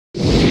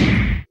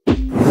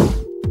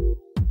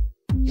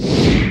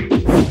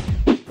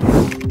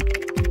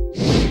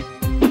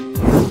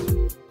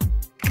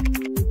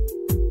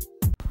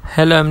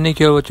Hello, I'm Nick.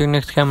 You're watching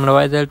Next Camera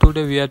Advisor.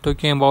 Today we are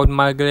talking about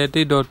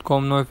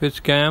Margaretie.com. Now if it's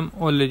scam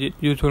or legit,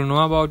 you should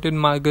know about it.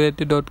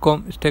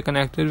 Margaretie.com. Stay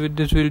connected with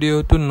this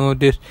video to know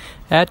this.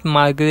 At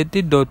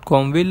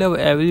Margaretie.com, we love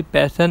every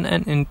passion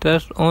and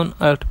interest on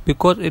earth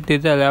because it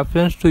is a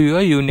reference to your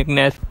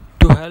uniqueness.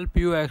 To help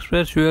you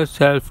express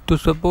yourself, to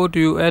support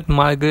you at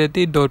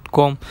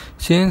Margaretie.com.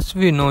 Since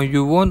we know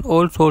you want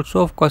all sorts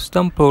of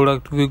custom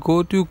products, we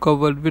got you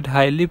covered with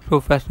highly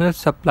professional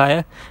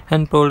supplier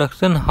and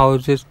production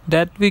houses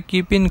that we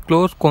keep in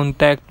close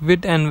contact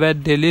with and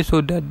vet daily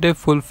so that they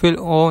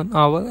fulfill on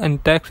our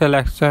entire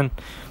selection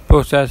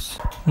process.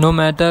 No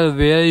matter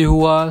where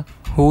you are,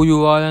 who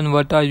you are and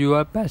what are you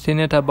are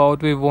passionate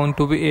about, we want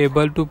to be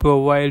able to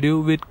provide you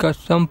with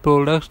custom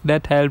products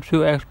that helps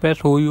you express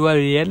who you are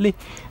really.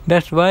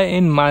 That's why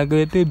in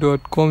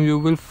Margaretie.com you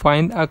will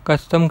find a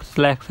custom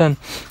selection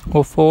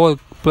of all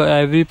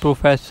every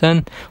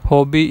profession,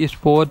 hobby,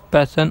 sport,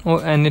 passion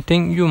or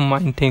anything you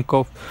might think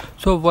of.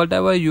 So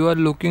whatever you are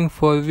looking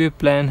for, we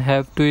plan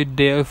have to it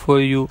there for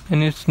you,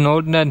 and it's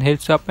not that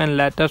hits up and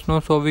let us know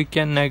so we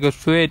can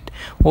negotiate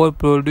or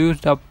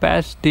produce the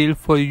best deal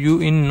for you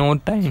in no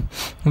time.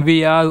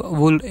 We are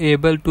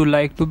able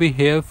to be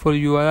here for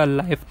you a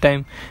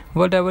lifetime.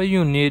 Whatever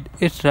you need,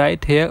 it's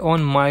right here on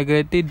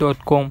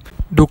Margaretie.com.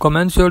 Do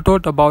comment your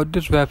thought about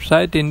this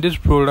website in this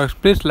products.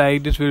 Please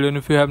like this video, and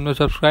if you have not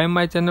subscribed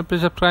my channel,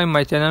 please subscribe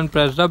my channel and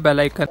press the bell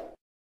icon.